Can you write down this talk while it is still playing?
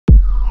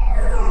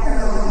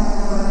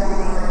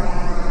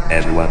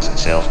everyone's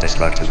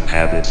self-destructive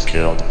habits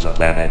killed the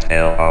planet.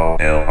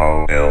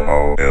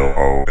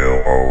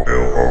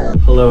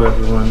 Hello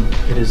everyone,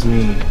 it is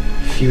me,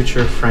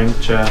 future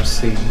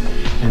FrankJavCee,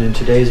 and in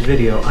today's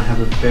video I have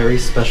a very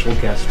special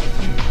guest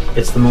with me.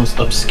 It's the most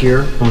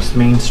obscure, most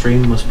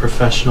mainstream, most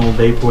professional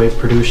Vaporwave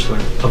producer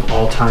of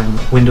all time,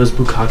 Windows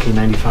Bukkake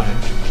 95.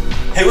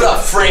 Hey, what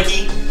up,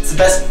 Frankie? It's the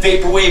best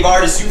Vaporwave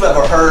artist you've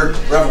ever heard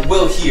or ever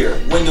will hear.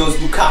 Windows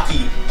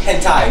Bukkake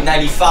Hentai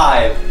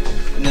 95,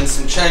 and then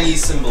some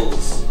Chinese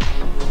symbols.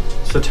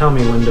 So tell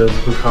me, Windows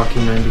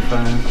Bukkake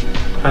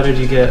 95, how did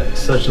you get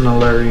such an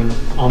alluring,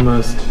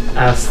 almost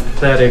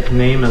aesthetic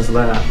name as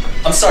that?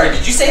 I'm sorry,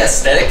 did you say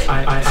aesthetic?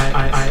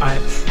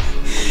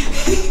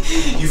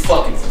 You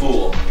fucking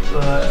fool.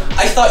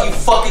 I thought you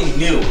fucking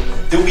knew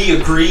that we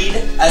agreed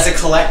as a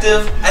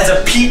collective, as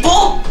a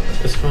people,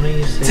 It's funny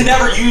you say to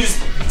never use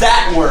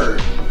that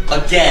word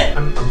again.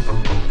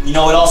 You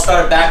know, it all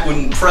started back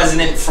when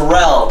President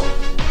Pharrell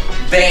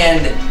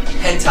banned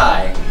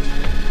hentai.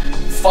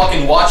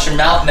 Fucking watch your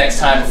mouth next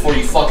time before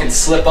you fucking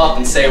slip up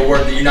and say a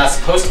word that you're not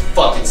supposed to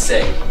fucking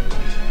say.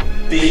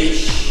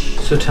 Bitch.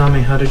 So tell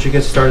me, how did you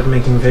get started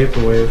making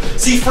Vaporwave?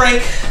 See,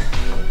 Frank,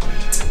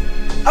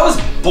 I was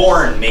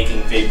born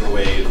making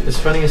Vaporwave. It's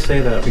funny you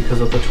say that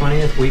because of the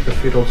 20th week of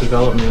fetal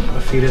development,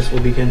 a fetus will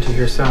begin to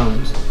hear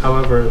sounds.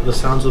 However, the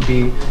sounds will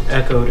be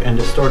echoed and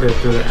distorted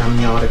through the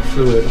amniotic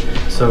fluid,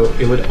 so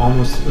it would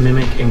almost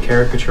mimic and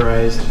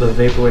caricaturize the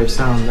Vaporwave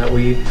sound that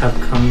we have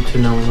come to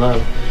know and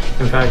love.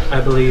 In fact, I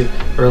believe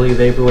early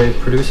Vaporwave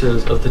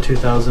producers of the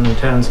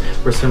 2010s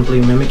were simply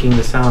mimicking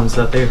the sounds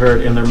that they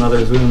heard in their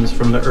mother's wombs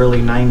from the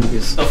early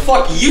 90s. The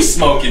fuck you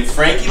smoking,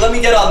 Frankie? Let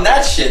me get on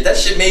that shit. That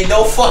shit made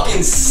no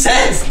fucking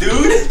sense,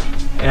 dude.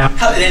 Yeah.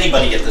 How did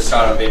anybody get to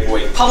start on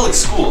Vaporwave? Public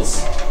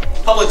schools.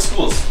 Public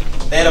schools.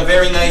 They had a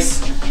very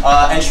nice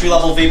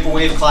entry-level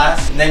Vaporwave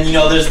class. And then, you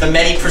know, there's the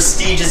many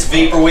prestigious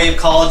Vaporwave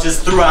colleges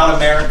throughout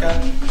America.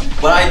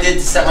 What I did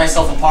to set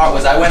myself apart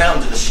was I went out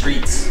into the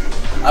streets.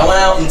 I went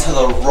out into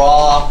the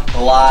raw,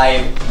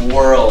 live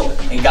world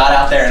and got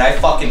out there and I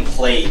fucking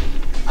played.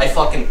 I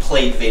fucking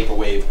played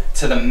Vaporwave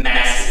to the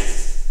masses.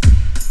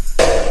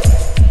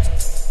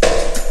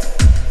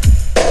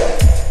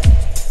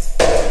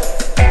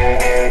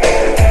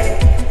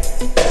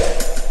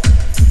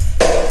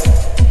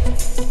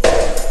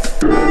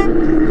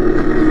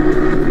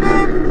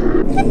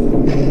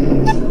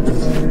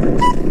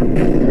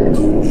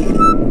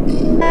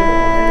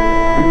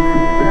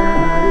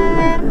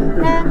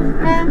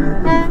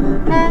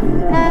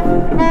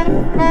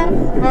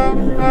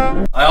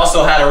 I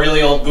also had a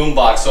really old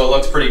boombox, so it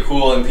looked pretty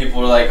cool, and people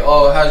were like,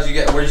 "Oh, where'd you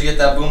get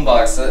that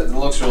boombox? It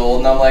looks real old."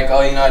 And I'm like,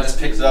 "Oh, you know, I just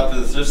picked it up at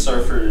the thrift store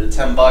for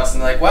 $10."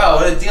 And they're like, "Wow,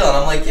 what a deal!" And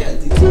I'm like, "Yeah,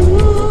 dude."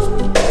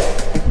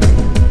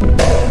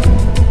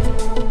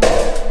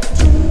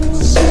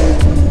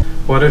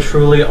 What a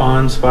truly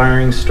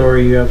awe-inspiring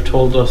story you have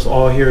told us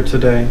all here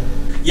today.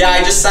 Yeah,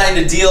 I just signed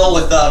a deal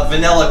with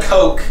Vanilla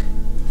Coke.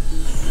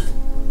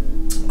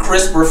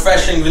 Crisp,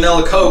 refreshing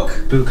vanilla Coke.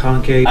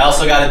 Bukkake. I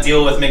also got a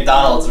deal with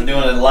McDonald's. We're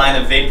doing a line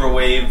of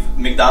Vaporwave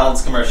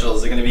McDonald's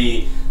commercials. They're gonna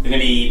be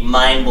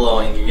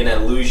mind-blowing. You're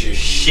gonna lose your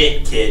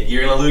shit, kid.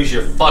 You're gonna lose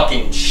your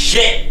fucking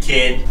shit,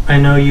 kid. I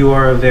know you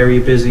are a very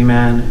busy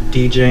man,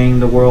 DJing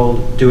the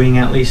world, doing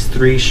at least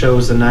 3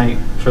 shows a night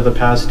for the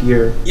past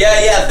year.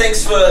 Yeah.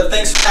 Thanks for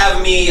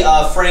having me,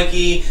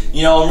 Frankie.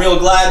 You know, I'm real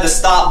glad to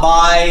stop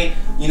by.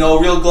 You know,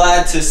 real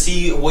glad to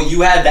see what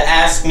you had to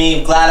ask me.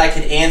 I'm glad I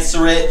could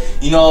answer it.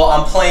 You know,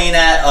 I'm playing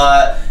at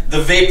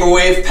the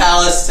Vaporwave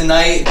Palace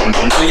tonight.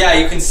 So yeah,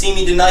 you can see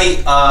me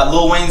tonight.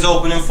 Lil Wayne's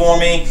opening for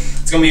me.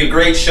 It's gonna be a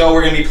great show.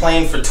 We're gonna be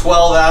playing for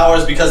 12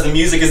 hours because the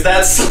music is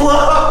that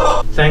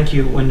slow. Thank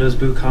you, Windows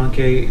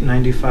Bukkake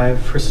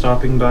 95, for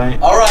stopping by.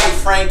 All right,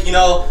 Frank. You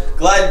know,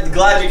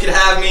 glad you could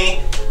have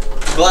me.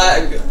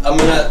 Glad I'm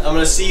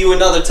gonna see you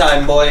another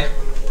time, boy.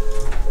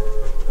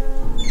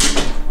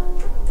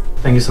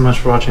 Thank you so much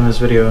for watching this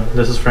video.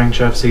 This is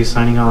FrankJavCee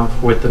signing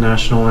off with the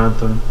national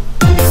anthem.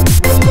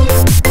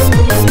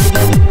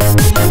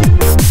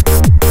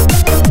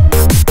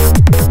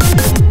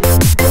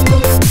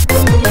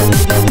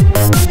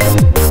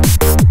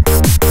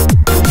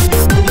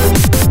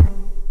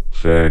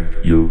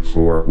 Thank you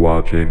for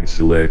watching.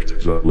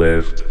 Select the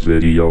left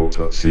video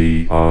to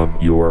see on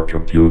your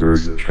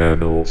computer's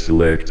channel.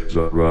 Select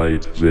the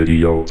right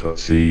video to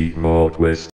see more twists.